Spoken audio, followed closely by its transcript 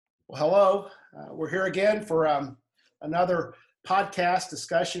Well, hello. We're here again for another podcast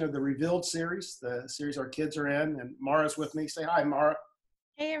discussion of the Revealed series, the series our kids are in. And Mara's with me. Say hi, Mara.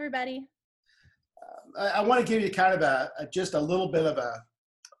 Hey, everybody. I want to give you kind of just a little bit of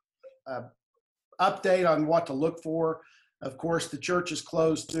a update on what to look for. Of course, the church is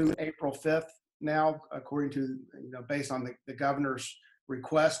closed through April 5th now, according to, based on the governor's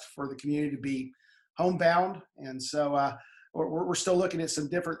request for the community to be homebound. And so we're still looking at some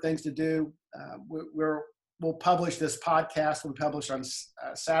different things to do. We'll publish this podcast. We'll publish on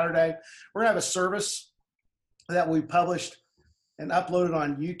Saturday. We're going to have a service that we published and uploaded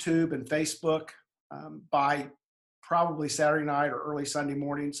on YouTube and Facebook by probably Saturday night or early Sunday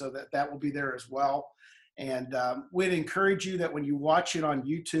morning, so that will be there as well. And we'd encourage you that when you watch it on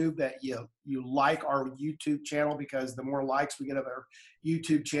YouTube, that you like our YouTube channel, because the more likes we get of our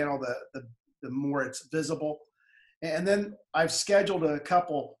YouTube channel, the more it's visible. And then I've scheduled a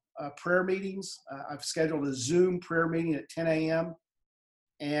couple prayer meetings. I've scheduled a Zoom prayer meeting at 10 a.m.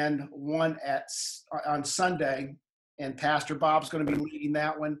 and one on Sunday, and Pastor Bob's going to be leading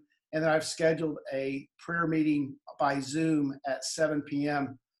that one. And then I've scheduled a prayer meeting by Zoom at 7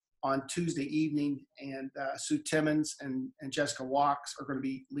 p.m. on Tuesday evening, and Sue Timmons and Jessica Walks are going to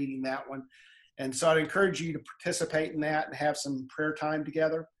be leading that one. And so I'd encourage you to participate in that and have some prayer time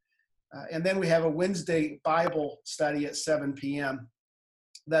together. And then we have a Wednesday Bible study at 7 p.m.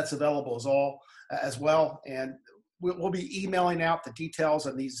 That's available as well. And we'll be emailing out the details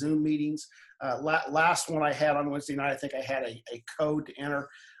of these Zoom meetings. Last one I had on Wednesday night, I think I had a code to enter,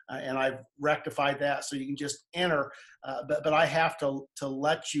 and I've rectified that, so you can just enter. But I have to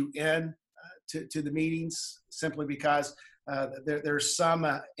let you in to the meetings, simply because there's some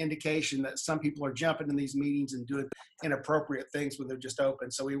indication that some people are jumping in these meetings and doing inappropriate things when they're just open.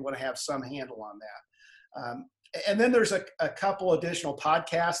 So we want to have some handle on that. And then there's a couple additional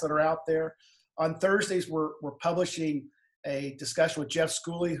podcasts that are out there. On Thursdays, we're publishing a discussion with Jeff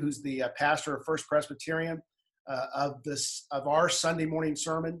Schooley, who's the pastor of First Presbyterian, of our Sunday morning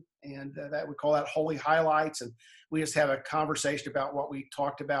sermon, and that we call that Holy Highlights. And we just have a conversation about what we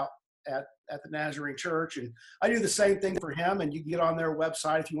talked about at the Nazarene Church. And I do the same thing for him, and you can get on their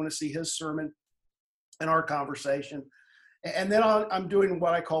website if you want to see his sermon and our conversation. And then I'm doing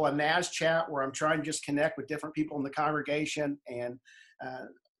what I call a Naz chat, where I'm trying to just connect with different people in the congregation and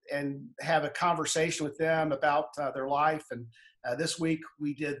have a conversation with them about their life. And this week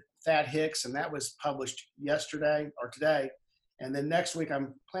we did Thad Hicks, and that was published yesterday or today. And then next week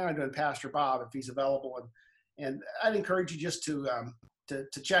I'm planning on doing Pastor Bob, if he's available. And I'd encourage you just to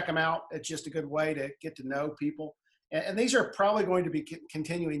check them out. It's just a good way to get to know people. And these are probably going to be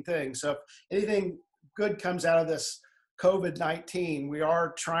continuing things. So if anything good comes out of this COVID-19, we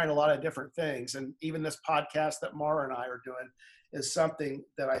are trying a lot of different things. And even this podcast that Mara and I are doing is something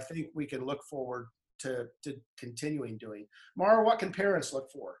that I think we can look forward to continuing doing. Mara, what can parents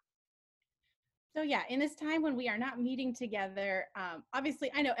look for? So yeah, in this time when we are not meeting together,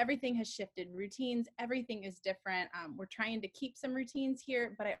 obviously I know everything has shifted. Routines, everything is different. We're trying to keep some routines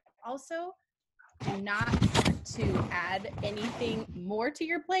here, but I also do not want to add anything more to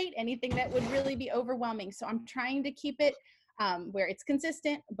your plate, anything that would really be overwhelming. So I'm trying to keep it where it's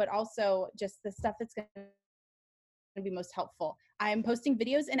consistent, but also just the stuff that's going to be most helpful. I'm posting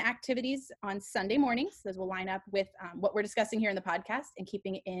videos and activities on Sunday mornings. Those will line up with what we're discussing here in the podcast and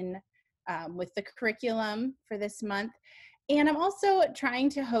keeping it in with the curriculum for this month. And I'm also trying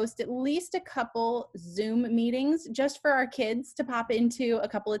to host at least a couple Zoom meetings just for our kids to pop into a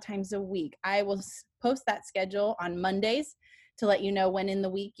couple of times a week. I will post that schedule on Mondays to let you know when in the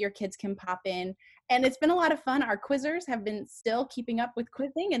week your kids can pop in. And it's been a lot of fun. Our quizzers have been still keeping up with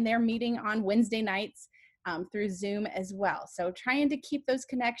quizzing, and they're meeting on Wednesday nights through Zoom as well. So trying to keep those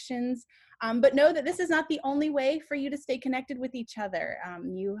connections, but know that this is not the only way for you to stay connected with each other.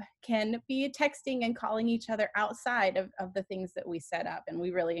 You can be texting and calling each other outside of the things that we set up, and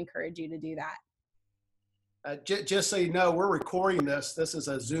we really encourage you to do that. Just so you know, we're recording this. This is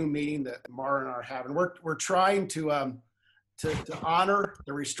a Zoom meeting that Mara and I are having. We're trying to honor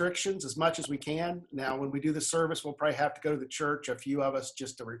the restrictions as much as we can. Now, when we do the service, we'll probably have to go to the church, a few of us,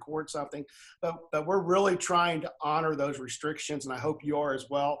 just to record something. But we're really trying to honor those restrictions, and I hope you are as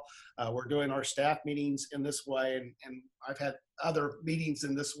well. We're doing our staff meetings in this way, and I've had other meetings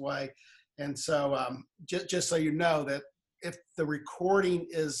in this way. And so just so you know that if the recording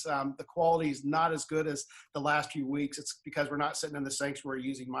is, the quality is not as good as the last few weeks, it's because we're not sitting in the sanctuary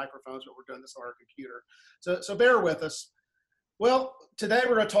using microphones, but we're doing this on our computer. So bear with us. Well, today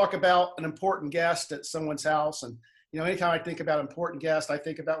we're going to talk about an important guest at someone's house. And, anytime I think about important guests, I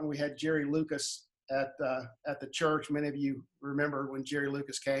think about when we had Jerry Lucas at the church. Many of you remember when Jerry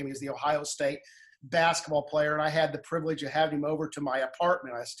Lucas came. He's the Ohio State basketball player, and I had the privilege of having him over to my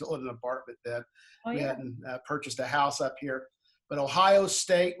apartment. I still had an apartment then. Oh, We yeah. hadn't purchased a house up here. But Ohio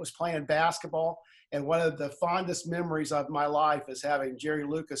State was playing basketball, and one of the fondest memories of my life is having Jerry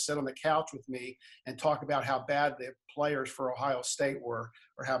Lucas sit on the couch with me and talk about how bad the players for Ohio State were,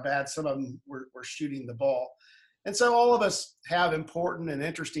 or how bad some of them were shooting the ball. And so all of us have important and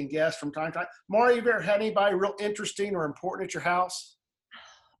interesting guests from time to time. Mara, you ever had anybody real interesting or important at your house?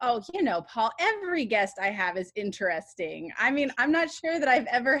 Oh, Paul, every guest I have is interesting. I mean, I'm not sure that I've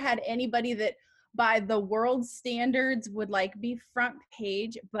ever had anybody that by the world standards would like be front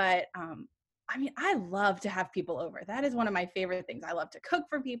page, but I mean, I love to have people over. That is one of my favorite things. I love to cook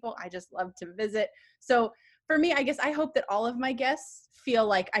for people. I just love to visit. So for me, I guess I hope that all of my guests feel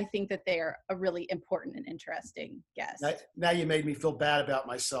like I think that they're a really important and interesting guest. Now you made me feel bad about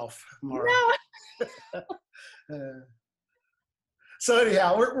myself, Mara. No. So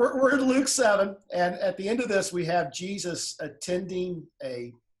anyhow, we're in Luke 7, and at the end of this, we have Jesus attending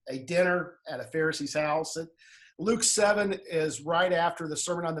a dinner at a Pharisee's house. And Luke 7 is right after the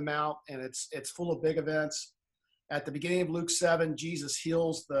Sermon on the Mount, and it's full of big events. At the beginning of Luke 7, Jesus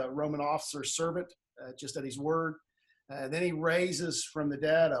heals the Roman officer's servant just at his word. Then he raises from the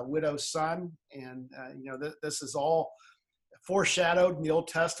dead a widow's son, and this is all foreshadowed in the Old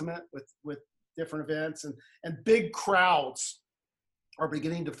Testament with different events, and big crowds are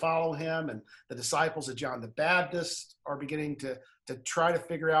beginning to follow him, and the disciples of John the Baptist are beginning to try to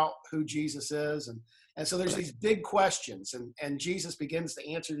figure out who Jesus is. And so there's these big questions, and Jesus begins to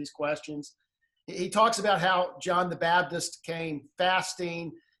answer these questions. He talks about how John the Baptist came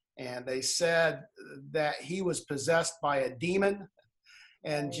fasting, and they said that he was possessed by a demon,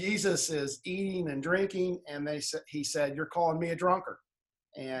 and Jesus is eating and drinking, and he said, "You're calling me a drunkard."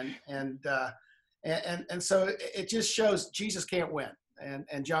 And so it just shows Jesus can't win.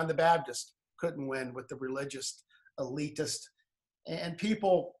 And John the Baptist couldn't win with the religious elitist. And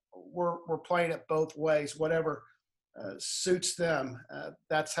people were playing it both ways, whatever suits them.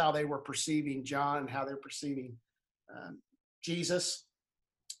 That's how they were perceiving John and how they're perceiving Jesus.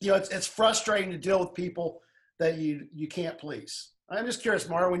 It's frustrating to deal with people that you can't please. I'm just curious,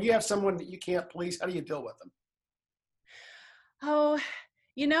 Mara, when you have someone that you can't please, how do you deal with them? Oh,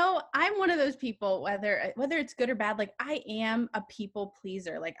 I'm one of those people, whether it's good or bad, like I am a people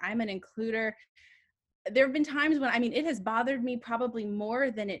pleaser. Like I'm an includer. There have been times when, it has bothered me probably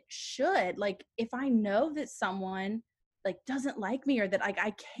more than it should. Like if I know that someone like doesn't like me or that like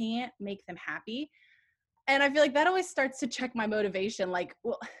I can't make them happy. And I feel like that always starts to check my motivation. Like,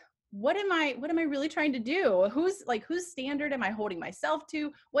 well, what am I really trying to do? Whose standard am I holding myself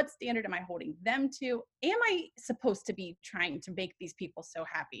to? What standard am I holding them to? Am I supposed to be trying to make these people so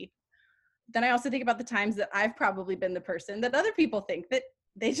happy? Then I also think about the times that I've probably been the person that other people think that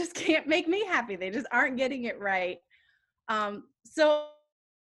they just can't make me happy. They just aren't getting it right. So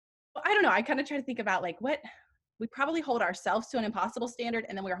I don't know. I kind of try to think about like what we probably hold ourselves to an impossible standard,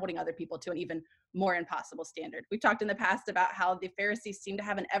 and then we are holding other people to an even more impossible standard. We've talked in the past about how the Pharisees seem to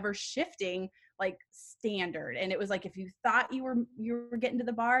have an ever shifting like standard. And it was like, if you thought you were getting to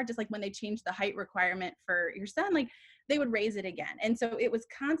the bar, just like when they changed the height requirement for your son, like they would raise it again. And so it was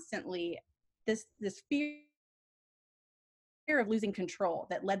constantly this fear of losing control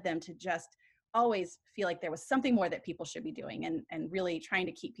that led them to just always feel like there was something more that people should be doing, and really trying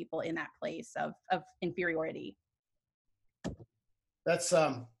to keep people in that place of inferiority. That's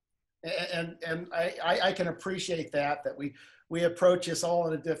and I can appreciate that we approach this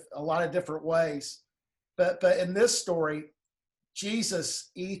all in a lot of different ways, but in this story, Jesus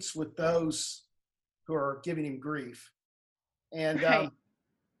eats with those who are giving him grief, and Right.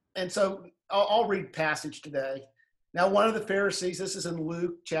 And so I'll read passage today. Now, one of the Pharisees, this is in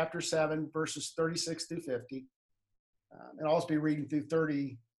Luke chapter 7, verses 36 through 50, and I'll also be reading through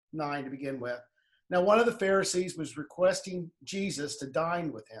 39 to begin with. Now, one of the Pharisees was requesting Jesus to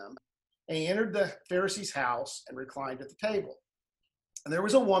dine with him, and he entered the Pharisee's house and reclined at the table. And there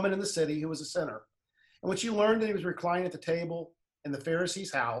was a woman in the city who was a sinner. And when she learned that he was reclining at the table in the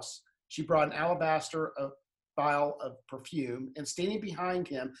Pharisee's house, she brought an alabaster vial of perfume, and standing behind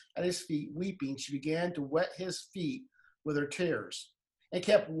him at his feet, weeping, she began to wet his feet with her tears, and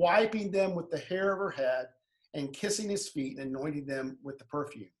kept wiping them with the hair of her head, and kissing his feet and anointing them with the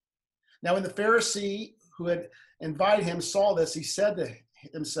perfume. Now, when the Pharisee who had invited him saw this, he said to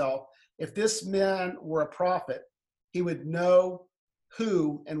himself, if this man were a prophet, he would know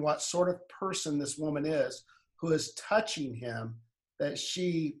who and what sort of person this woman is who is touching him, that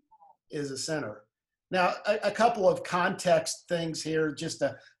she is a sinner. Now, a couple of context things here just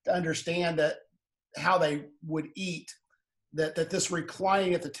to understand that how they would eat, that this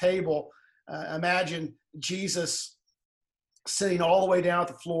reclining at the table, imagine Jesus sitting all the way down at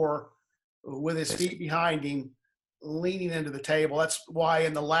the floor with his feet behind him, leaning into the table. That's why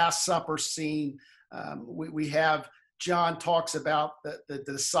in the Last Supper scene, we have John talks about the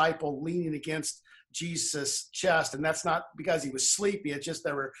disciple leaning against Jesus' chest, and that's not because he was sleepy. It's just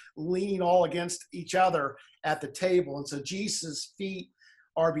they were leaning all against each other at the table. And so Jesus' feet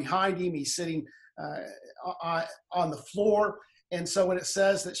are behind him. He's sitting on the floor. And so when it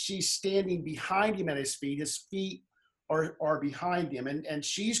says that she's standing behind him at his feet are behind him. And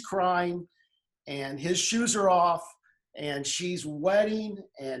she's crying, and his shoes are off, and she's wetting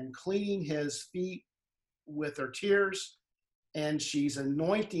and cleaning his feet with her tears, and she's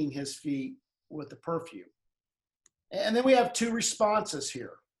anointing his feet with the perfume. And then we have two responses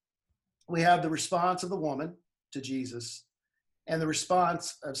here. We have the response of the woman to Jesus and the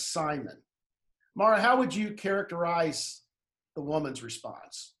response of Simon. Mara, how would you characterize the woman's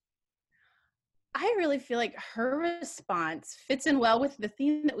response? I really feel like her response fits in well with the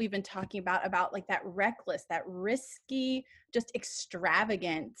theme that we've been talking about like that reckless, that risky, just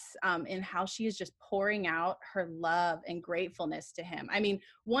extravagance in how she is just pouring out her love and gratefulness to him. I mean,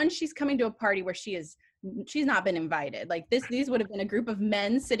 one, she's coming to a party where she's not been invited. Like these would have been a group of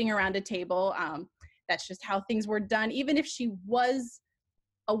men sitting around a table. That's just how things were done. Even if she was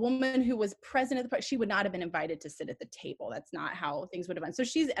a woman who was present at the party, she would not have been invited to sit at the table. That's not how things would have been. So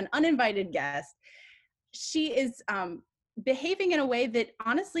she's an uninvited guest. She is behaving in a way that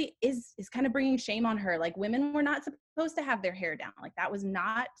honestly is kind of bringing shame on her. Like, women were not supposed to have their hair down. Like that was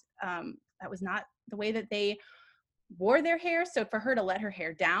not the way that they wore their hair. So for her to let her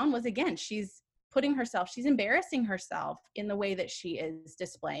hair down was, again, she's embarrassing herself in the way that she is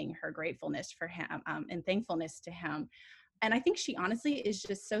displaying her gratefulness for him and thankfulness to him. And I think she honestly is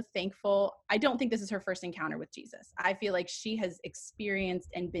just so thankful. I don't think this is her first encounter with Jesus. I feel like she has experienced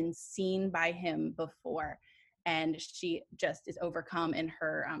and been seen by him before. And she just is overcome in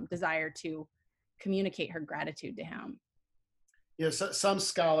her desire to communicate her gratitude to him. You know, some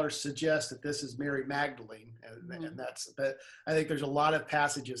scholars suggest that this is Mary Magdalene, and but I think there's a lot of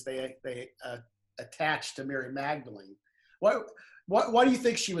passages they attach to Mary Magdalene. Why do you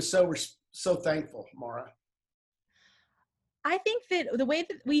think she was so thankful, Mara? I think that the way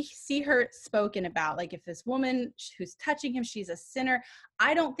that we see her spoken about, like if this woman who's touching him, she's a sinner,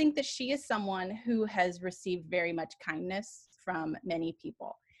 I don't think that she is someone who has received very much kindness from many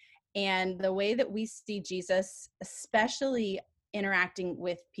people. And the way that we see Jesus, especially interacting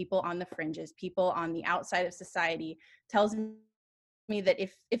with people on the fringes, people on the outside of society, tells me that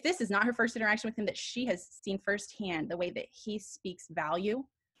if this is not her first interaction with him, that she has seen firsthand the way that he speaks value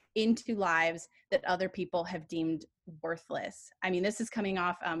into lives that other people have deemed worthless. I mean, this is coming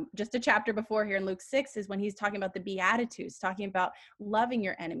off just a chapter before here in Luke 6 is when he's talking about the Beatitudes, talking about loving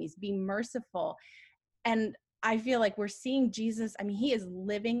your enemies, be merciful. And I feel like we're seeing Jesus, I mean, he is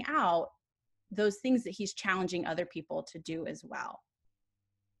living out those things that he's challenging other people to do as well.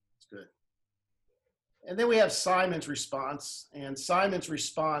 That's good. And then we have Simon's response, and Simon's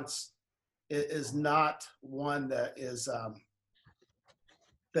response is not one that is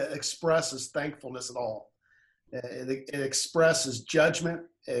that expresses thankfulness at all. It expresses judgment.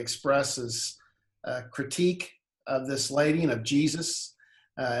 It expresses critique of this lady and of Jesus.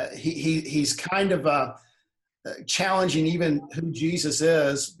 He's kind of challenging even who Jesus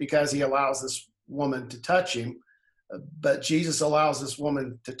is because he allows this woman to touch him. But Jesus allows this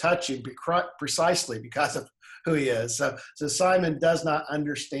woman to touch him precisely because of who he is. So Simon does not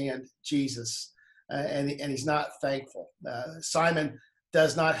understand Jesus, and he's not thankful. Simon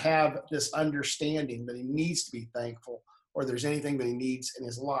does not have this understanding that he needs to be thankful or there's anything that he needs in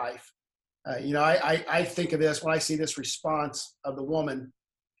his life. I think of this when I see this response of the woman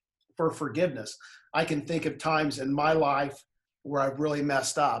for forgiveness. I can think of times in my life where I've really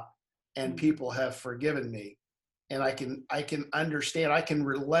messed up and people have forgiven me. And I can understand, I can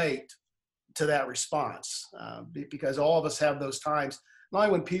relate to that response because all of us have those times, not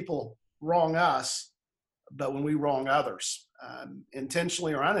only when people wrong us, but when we wrong others,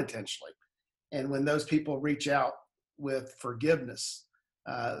 intentionally or unintentionally. And when those people reach out with forgiveness,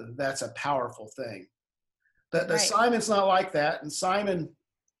 that's a powerful thing. But right. Simon's not like that. And Simon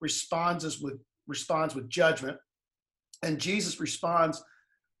responds with judgment. And Jesus responds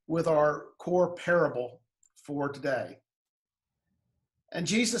with our core parable for today. And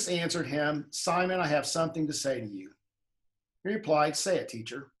Jesus answered him, Simon, I have something to say to you. He replied, say it,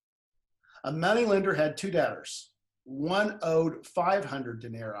 teacher. A moneylender had two debtors. One owed 500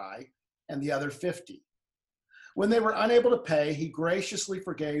 denarii and the other 50. When they were unable to pay, he graciously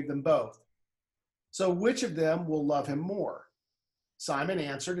forgave them both. So which of them will love him more? Simon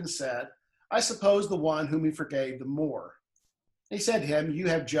answered and said, I suppose the one whom he forgave the more. He said to him, you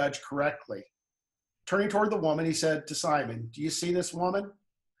have judged correctly. Turning toward the woman, he said to Simon, do you see this woman?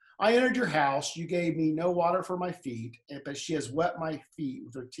 I entered your house. You gave me no water for my feet, but she has wet my feet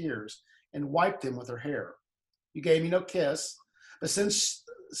with her tears and wiped them with her hair. You gave me no kiss, but since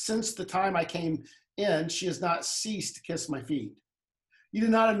the time I came in, she has not ceased to kiss my feet. You did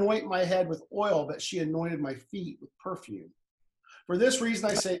not anoint my head with oil, but she anointed my feet with perfume. For this reason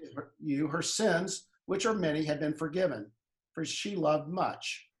I say to you, her sins, which are many, have been forgiven, for she loved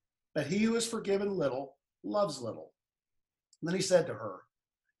much. But he who is forgiven little loves little. And then he said to her,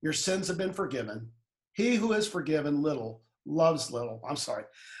 your sins have been forgiven. He who is forgiven little loves little. I'm sorry.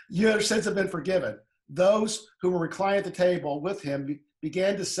 Your sins have been forgiven. Those who were reclining at the table with him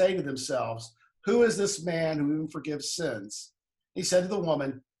began to say to themselves, who is this man who forgives sins? He said to the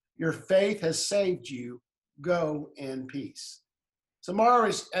woman, your faith has saved you. Go in peace. So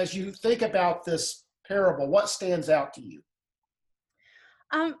Mara, as you think about this parable, what stands out to you?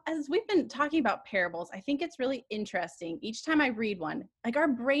 As we've been talking about parables, I think it's really interesting. Each time I read one, like our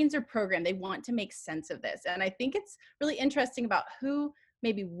brains are programmed, they want to make sense of this. And I think it's really interesting about who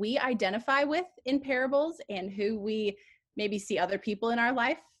maybe we identify with in parables and who we maybe see other people in our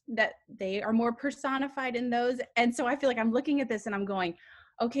life that they are more personified in those. And so I feel like I'm looking at this and I'm going,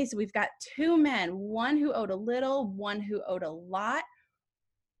 okay, so we've got two men, one who owed a little, one who owed a lot.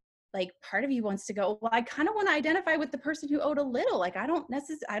 Like part of you wants to go, well, I kind of want to identify with the person who owed a little. Like I don't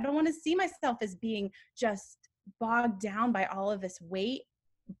want to see myself as being just bogged down by all of this weight.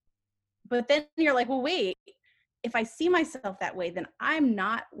 But then you're like, well, wait, if I see myself that way, then I'm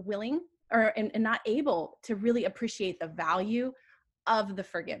not willing and not able to really appreciate the value of the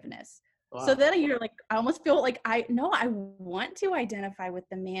forgiveness. Wow. So then you're like, I almost feel like I want to identify with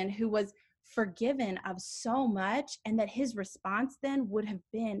the man who was forgiven of so much, and that his response then would have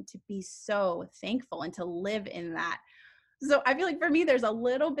been to be so thankful and to live in that. So I feel like for me, there's a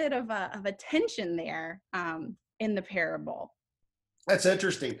little bit of a tension there in the parable. That's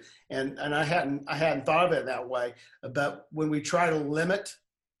interesting, and I hadn't thought of it that way. But when we try to limit,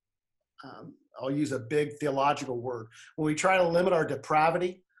 I'll use a big theological word. When we try to limit our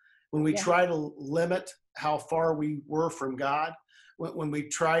depravity, when we try to limit how far we were from God, when we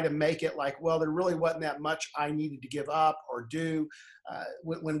try to make it like, well, there really wasn't that much I needed to give up or do,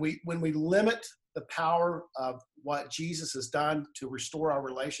 when we limit the power of what Jesus has done to restore our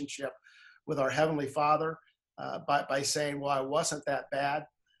relationship with our Heavenly Father by saying, well, I wasn't that bad,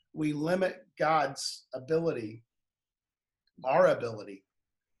 we limit God's ability, our ability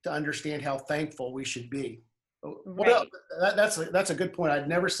to understand how thankful we should be. What else? That's a good point. I'd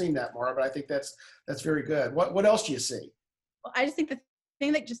never seen that, Mara, but I think that's very good. What else do you see? Well, I just think the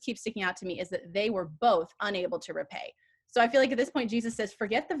thing that just keeps sticking out to me is that they were both unable to repay. So I feel like at this point, Jesus says,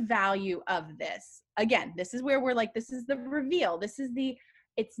 forget the value of this. Again, this is where we're like, this is the reveal.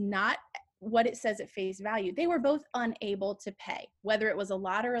 It's not what it says at face value. They were both unable to pay, whether it was a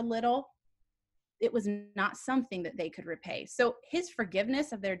lot or a little. It was not something that they could repay. So his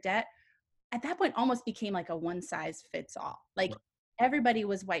forgiveness of their debt at that point almost became like a one size fits all. Like everybody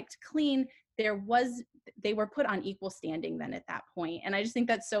was wiped clean. They were put on equal standing then at that point. And I just think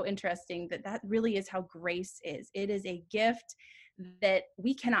that's so interesting that really is how grace is. It is a gift that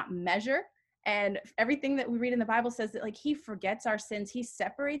we cannot measure. And everything that we read in the Bible says that like he forgets our sins, he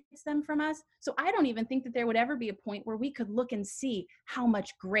separates them from us. So I don't even think that there would ever be a point where we could look and see how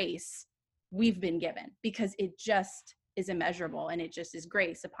much grace we've been given, because it just is immeasurable and it just is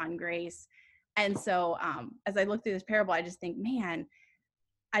grace upon grace. And so as I look through this parable, I just think, man,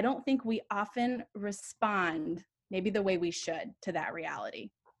 I don't think we often respond maybe the way we should to that reality.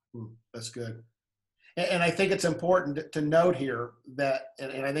 That's good. And I think it's important to note here that,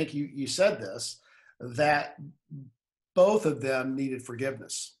 and I think you said this, that both of them needed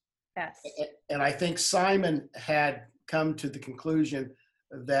forgiveness. Yes. And I think Simon had come to the conclusion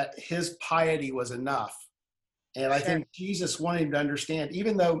that his piety was enough. And I think Jesus wanted him to understand,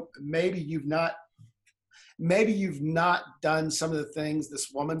 even though maybe you've not done some of the things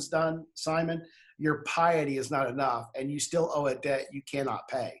this woman's done, Simon, your piety is not enough, and you still owe a debt you cannot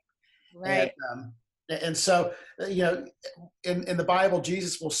pay. Right. And so, in the Bible,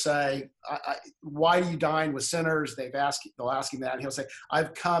 Jesus will say, why do you dine with sinners? They'll ask him that, and he'll say,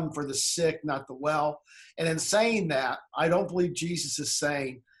 I've come for the sick, not the well. And in saying that, I don't believe Jesus is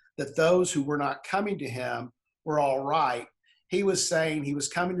saying that those who were not coming to him were all right. He was saying he was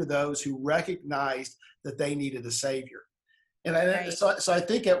coming to those who recognized that they needed a Savior. And so I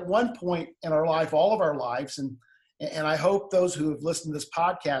think at one point in our life, all of our lives, and I hope those who have listened to this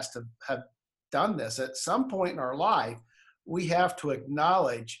podcast have done this. At some point in our life, we have to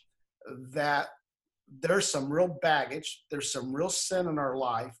acknowledge that there's some real baggage, there's some real sin in our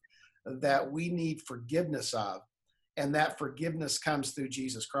life that we need forgiveness of, and that forgiveness comes through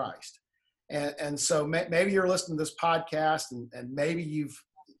Jesus Christ. And so maybe you're listening to this podcast, and maybe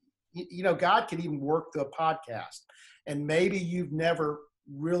God can even work through a podcast, and maybe you've never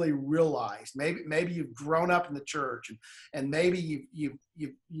really realized, maybe you've grown up in the church, and maybe you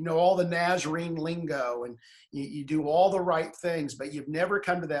know all the Nazarene lingo, and you do all the right things, but you've never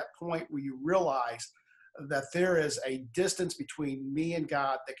come to that point where you realize that there is a distance between me and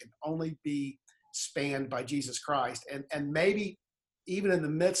God that can only be spanned by Jesus Christ. And maybe even in the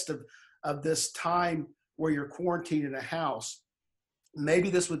midst of this time where you're quarantined in a house, maybe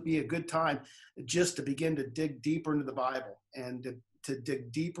this would be a good time just to begin to dig deeper into the Bible, and to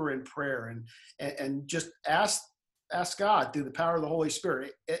dig deeper in prayer, and just ask God through the power of the Holy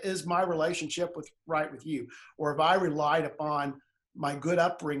Spirit, is my relationship right with you? Or have I relied upon my good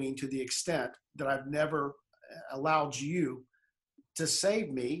upbringing to the extent that I've never allowed you to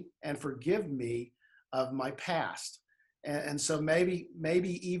save me and forgive me of my past? And so maybe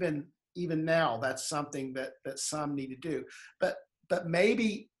even now, that's something that some need to do. But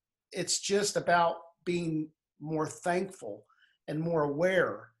maybe it's just about being more thankful and more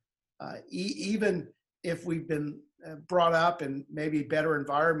aware, even if we've been brought up in maybe better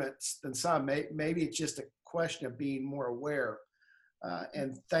environments than some. Maybe it's just a question of being more aware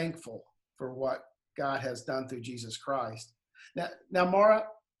and thankful for what God has done through Jesus Christ. Now, Mara,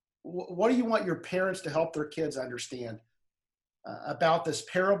 what do you want your parents to help their kids understand about this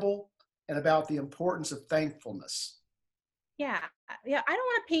parable and about the importance of thankfulness? Yeah. I don't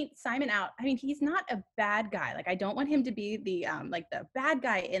want to paint Simon out. I mean, he's not a bad guy. Like, I don't want him to be the the bad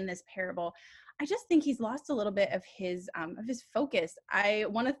guy in this parable. I just think he's lost a little bit of his focus. I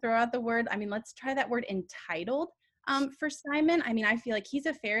want to throw out the word. I mean, let's try that word, entitled, for Simon. I mean, I feel like he's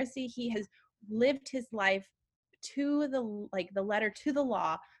a Pharisee. He has lived his life to the letter, to the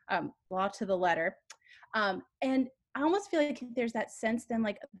law to the letter. And I almost feel like there's that sense then,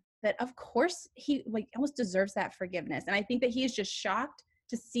 that of course he almost deserves that forgiveness. And I think that he is just shocked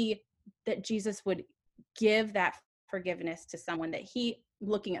to see that Jesus would give that forgiveness to someone that he,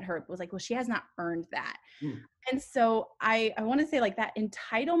 looking at her, was like, well, she has not earned that. And so I want to say, that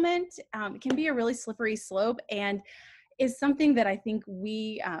entitlement can be a really slippery slope, and is something that I think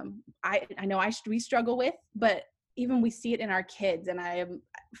we struggle with, but even we see it in our kids. And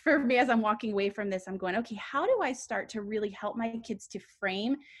for me, as I'm walking away from this, I'm going, okay, how do I start to really help my kids to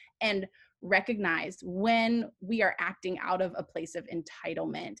frame and recognize when we are acting out of a place of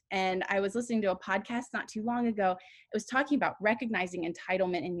entitlement? And I was listening to a podcast not too long ago. It was talking about recognizing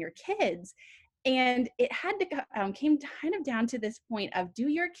entitlement in your kids. And it had to came kind of down to this point of, do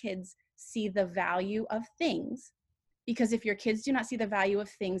your kids see the value of things? Because if your kids do not see the value of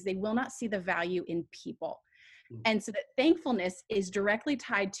things, they will not see the value in people. And so that thankfulness is directly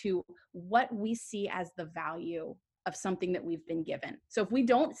tied to what we see as the value of something that we've been given. So if we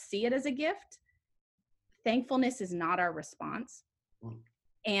don't see it as a gift, thankfulness is not our response.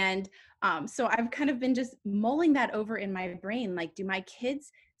 And so I've kind of been just mulling that over in my brain. Like, do my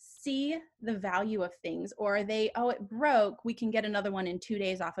kids see the value of things? Or are they, oh, it broke, we can get another one in 2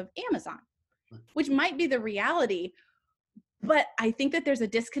 days off of Amazon, which might be the reality. But I think that there's a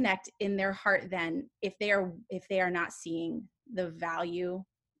disconnect in their heart then if they are not seeing the value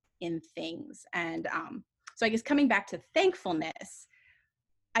in things. And so I guess coming back to thankfulness,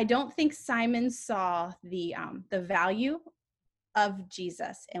 I don't think Simon saw the value of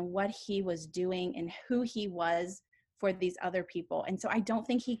Jesus and what he was doing and who he was for these other people. And so I don't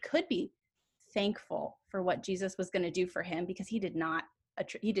think he could be thankful for what Jesus was going to do for him, because he did not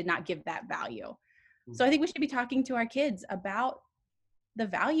give that value. So I think we should be talking to our kids about the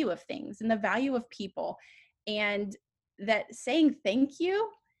value of things and the value of people, and that saying thank you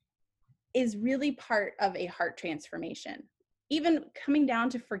is really part of a heart transformation. Even coming down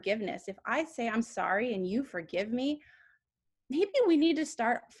to forgiveness. If I say I'm sorry and you forgive me, maybe we need to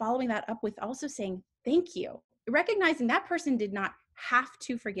start following that up with also saying thank you, recognizing that person did not have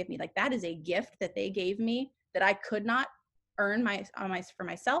to forgive me. Like, that is a gift that they gave me that I could not earn for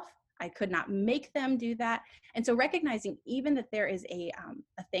myself. I could not make them do that. And so recognizing even that there is a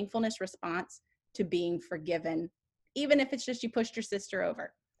thankfulness response to being forgiven, even if it's just you pushed your sister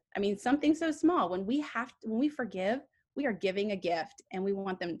over. I mean, something so small. When we forgive, we are giving a gift, and we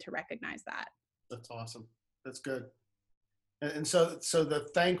want them to recognize that. That's awesome. That's good. And so the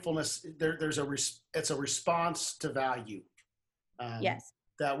thankfulness, it's a response to value. Yes.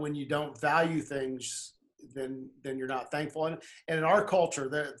 That when you don't value things, then you're not thankful. And in our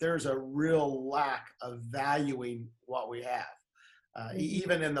culture, there's a real lack of valuing what we have.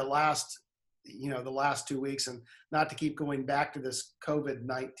 Even in the last 2 weeks, and not to keep going back to this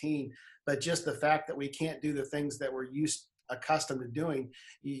COVID-19, but just the fact that we can't do the things that we're accustomed to doing,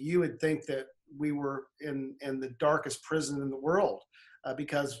 you would think that we were in the darkest prison in the world,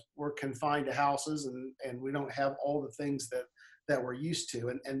 because we're confined to houses, and we don't have all the things that we're used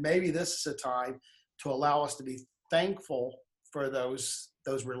to. And maybe this is a time to allow us to be thankful for those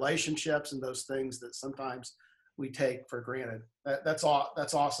relationships and those things that sometimes we take for granted. That's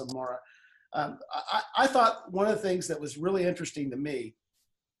awesome, Mara. I thought one of the things that was really interesting to me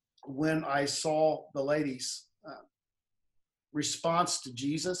when I saw the lady's response to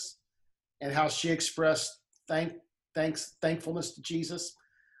Jesus and how she expressed thankfulness to Jesus,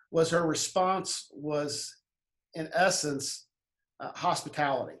 was her response was, in essence,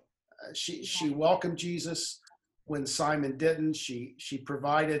 hospitality. She welcomed Jesus when Simon didn't. She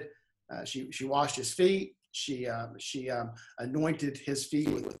provided. She washed his feet. She anointed his feet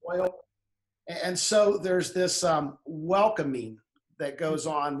with oil. And so there's this welcoming that goes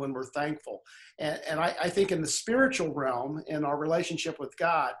on when we're thankful. And I think in the spiritual realm, in our relationship with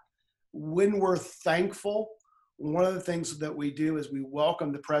God, when we're thankful, one of the things that we do is we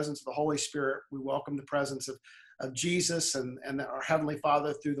welcome the presence of the Holy Spirit. We welcome the presence of Jesus and our Heavenly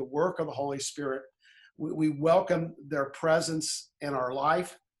Father through the work of the Holy Spirit. We welcome their presence in our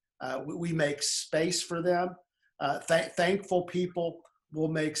life. We make space for them. Thankful people will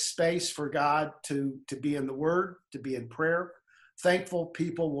make space for God to be in the Word, to be in prayer. Thankful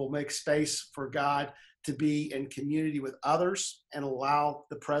people will make space for God to be in community with others and allow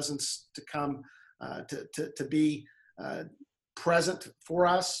the presence to come to be present for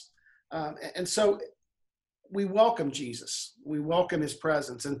us. And so we welcome Jesus. We welcome his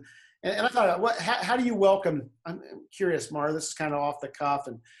presence. And I thought, how do you welcome, I'm curious, Mara, this is kind of off the cuff,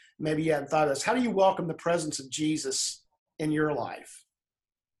 and maybe you hadn't thought of this. How do you welcome the presence of Jesus in your life?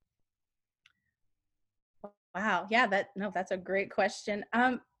 Wow. Yeah, that's a great question.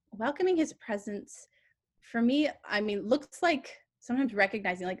 Welcoming his presence for me, I mean, looks like sometimes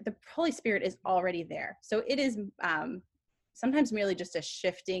recognizing like the Holy Spirit is already there. So it is sometimes merely just a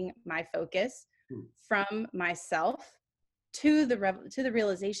shifting my focus from myself to the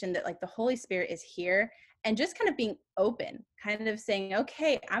realization that like the Holy Spirit is here, and just kind of being open, kind of saying,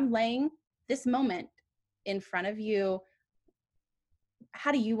 okay, I'm laying this moment in front of you.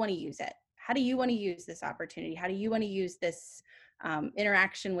 How do you want to use it? How do you want to use this opportunity? How do you want to use this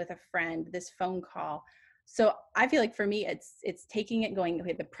interaction with a friend, this phone call? So I feel like for me, it's taking it, going,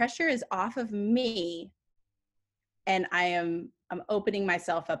 okay, the pressure is off of me, and I'm opening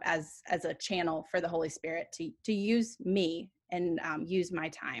myself up as a channel for the Holy Spirit to use me and use my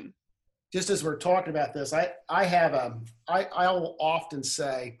time. Just as we're talking about this, I'll often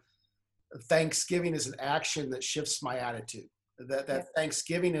say Thanksgiving is an action that shifts my attitude. That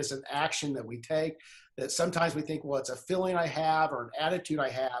Thanksgiving is an action that we take, that sometimes we think, well, it's a feeling I have or an attitude I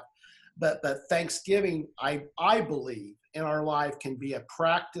have. But Thanksgiving, I believe, in our life can be a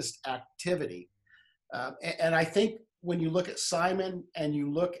practiced activity. And I think when you look at Simon and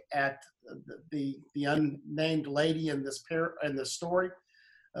you look at the unnamed lady in this story,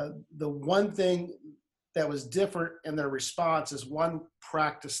 the one thing that was different in their response is one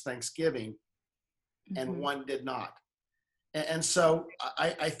practiced Thanksgiving and one did not. And so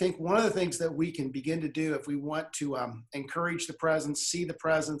I think one of the things that we can begin to do if we want to encourage the presence, see the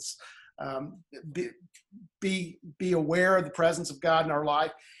presence, be aware of the presence of God in our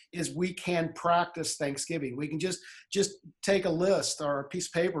life, is we can practice Thanksgiving. We can just take a list or a piece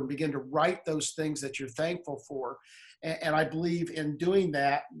of paper and begin to write those things that you're thankful for. And I believe in doing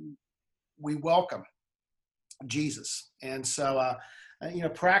that, we welcome Jesus. And so,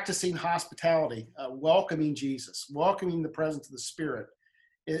 practicing hospitality, welcoming Jesus, welcoming the presence of the Spirit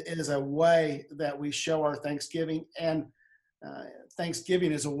is a way that we show our thanksgiving, and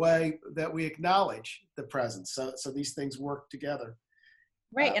Thanksgiving is a way that we acknowledge the presence. So these things work together.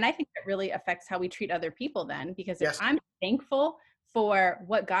 Right. And I think that really affects how we treat other people then, because if Yes. I'm thankful for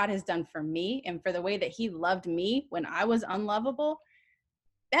what God has done for me and for the way that he loved me when I was unlovable,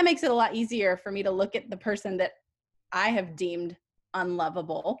 that makes it a lot easier for me to look at the person that I have deemed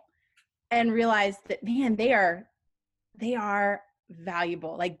unlovable and realize that, man, they are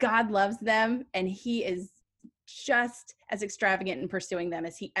valuable. Like God loves them, and he is just as extravagant in pursuing them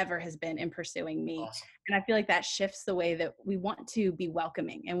as he ever has been in pursuing me. Awesome. And I feel like that shifts the way that we want to be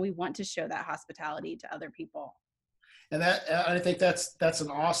welcoming, and we want to show that hospitality to other people. And I think that's an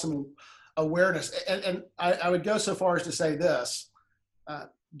awesome awareness. And I would go so far as to say this,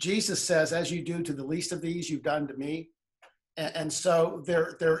 Jesus says, as you do to the least of these, you've done to me. And so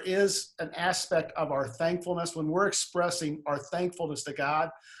there is an aspect of our thankfulness. When we're expressing our thankfulness to God,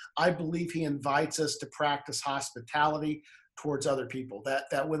 I believe he invites us to practice hospitality towards other people.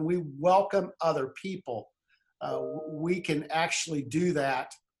 That when we welcome other people, we can actually do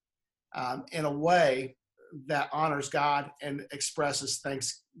that in a way that honors God and expresses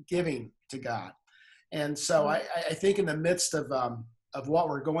thanksgiving to God. And so I think in the midst of what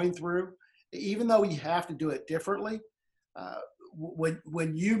we're going through, even though we have to do it differently,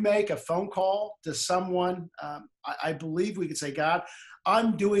 when you make a phone call to someone, I believe we could say, God,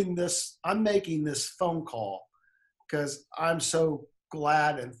 I'm doing this, I'm making this phone call because I'm so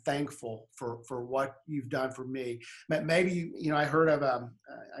glad and thankful for what you've done for me. Maybe, I heard of,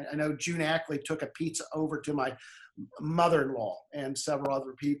 I know June Ackley took a pizza over to my mother-in-law and several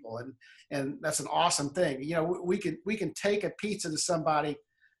other people. And that's an awesome thing. We can take a pizza to somebody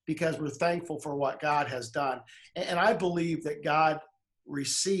because we're thankful for what God has done. And I believe that God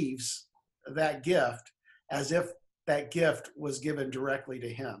receives that gift as if that gift was given directly to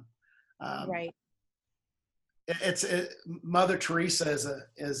him. Right. Mother Teresa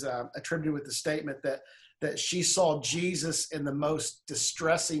is attributed with the statement that she saw Jesus in the most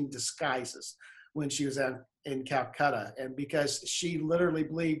distressing disguises when she was in Calcutta. And because she literally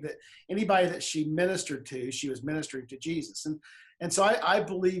believed that anybody that she ministered to, she was ministering to Jesus. And so I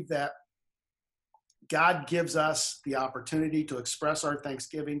believe that God gives us the opportunity to express our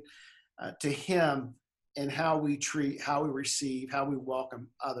thanksgiving to him in how we treat, how we receive, how we welcome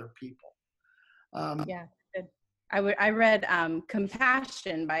other people. Yeah, good. I read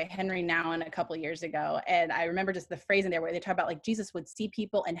Compassion by Henry Nouwen a couple years ago. And I remember just the phrase in there where they talk about like Jesus would see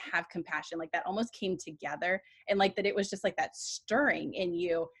people and have compassion. Like that almost came together, and like that it was just like that stirring in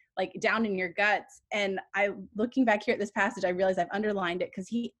you, like down in your guts. And looking back here at this passage, I realized I've underlined it because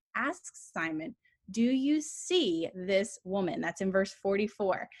he asks Simon, do you see this woman? That's in verse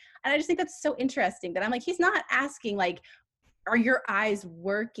 44. And I just think that's so interesting that I'm like, he's not asking like, are your eyes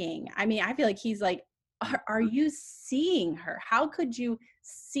working? I mean, I feel like he's like, are you seeing her? How could you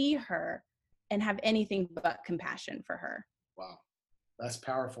see her and have anything but compassion for her? Wow, that's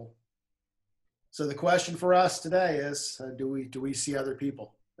powerful. So the question for us today is, do we see other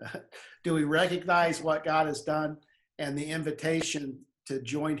people? Do we recognize what God has done and the invitation to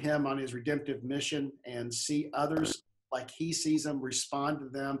join him on his redemptive mission and see others like he sees them, respond to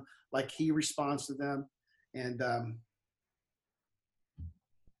them like he responds to them, and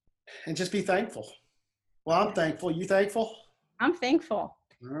just be thankful. Well, I'm thankful. You thankful? I'm thankful.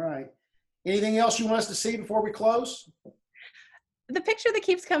 All right. Anything else you want us to see before we close? The picture that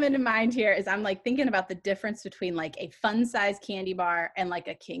keeps coming to mind here is I'm like thinking about the difference between like a fun size candy bar and like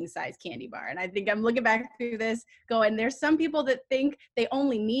a king size candy bar. And I think I'm looking back through this going, there's some people that think they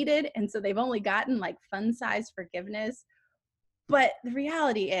only needed, and so they've only gotten like fun size forgiveness. But the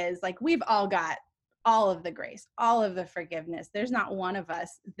reality is like, we've all got all of the grace, all of the forgiveness. There's not one of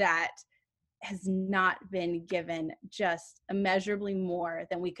us that has not been given just immeasurably more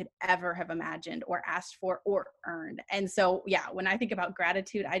than we could ever have imagined or asked for or earned. And so, yeah, when I think about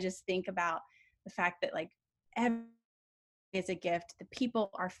gratitude, I just think about the fact that like every is a gift. The people,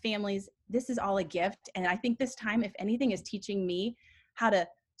 our families, this is all a gift. And I think this time, if anything, is teaching me how to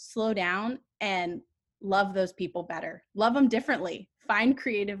slow down and love those people better, love them differently, find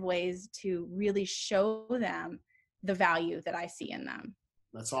creative ways to really show them the value that I see in them.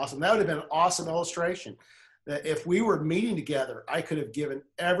 That's awesome. That would have been an awesome illustration. That if we were meeting together, I could have given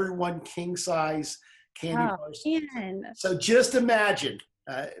everyone king size candy bars. Man. So just imagine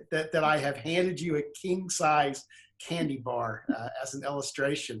that I have handed you a king size candy bar as an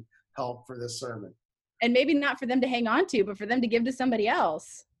illustration help for this sermon. And maybe not for them to hang on to, but for them to give to somebody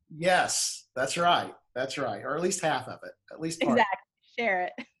else. Yes, that's right. That's right. Or at least half of it. At least part. Exactly. Share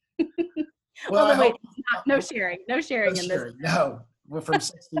it. Well, wait, no sharing in this. No, we're from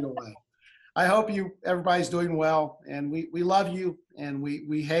 6 feet away. I hope everybody's doing well, and we love you, and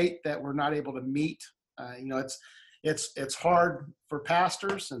we hate that we're not able to meet. It's hard for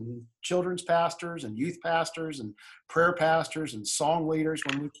pastors and children's pastors and youth pastors and prayer pastors and song leaders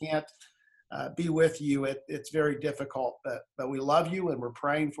when we can't be with you. It's very difficult, but we love you and we're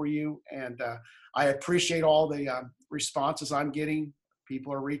praying for you. And I appreciate all the responses I'm getting.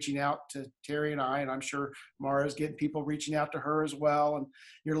 People are reaching out to Terry and I, and I'm sure Mara's getting people reaching out to her as well. And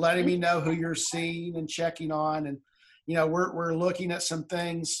you're letting me know who you're seeing and checking on. And, we're looking at some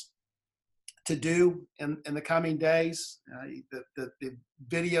things to do in the coming days. The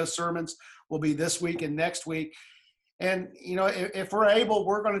video sermons will be this week and next week. And, if we're able,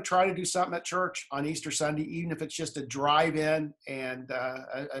 we're going to try to do something at church on Easter Sunday, even if it's just a drive-in and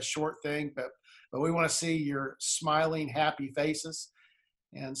a short thing. But we want to see your smiling, happy faces.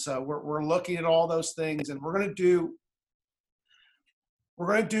 And so we're looking at all those things, and we're going to do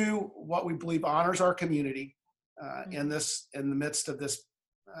what we believe honors our community in the midst of this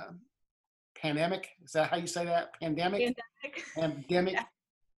pandemic. Is that how you say that? Pandemic. Pandemic.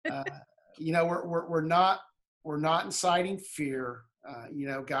 Yeah. We're not inciting fear.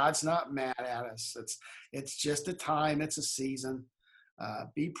 God's not mad at us. It's just a time. It's a season.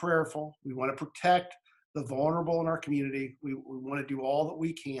 Be prayerful. We want to protect the vulnerable in our community. We want to do all that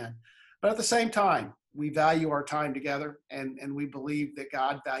we can. But at the same time, we value our time together, and we believe that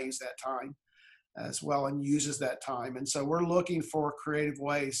God values that time as well and uses that time. And so we're looking for creative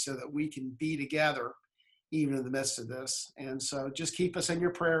ways so that we can be together even in the midst of this. And so just keep us in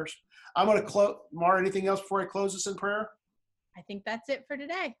your prayers. I'm going to close. Mara, anything else before I close us in prayer? I think that's it for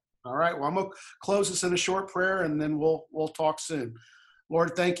today. All right. Well, I'm going to close us in a short prayer, and then we'll talk soon.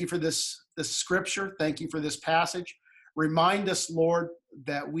 Lord, thank you for this scripture. Thank you for this passage. Remind us, Lord,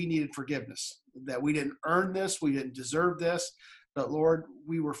 that we needed forgiveness, that we didn't earn this, we didn't deserve this, but Lord,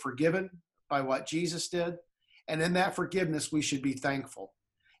 we were forgiven by what Jesus did. And in that forgiveness, we should be thankful.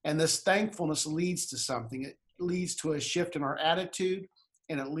 And this thankfulness leads to something. It leads to a shift in our attitude,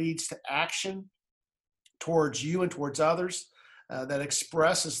 and it leads to action towards you and towards others that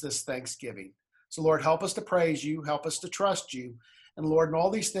expresses this thanksgiving. So Lord, help us to praise you, help us to trust you. And Lord, in all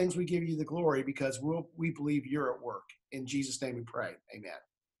these things, we give you the glory because we believe you're at work. In Jesus' name we pray. Amen.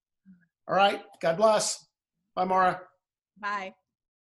 All right. God bless. Bye, Mara. Bye.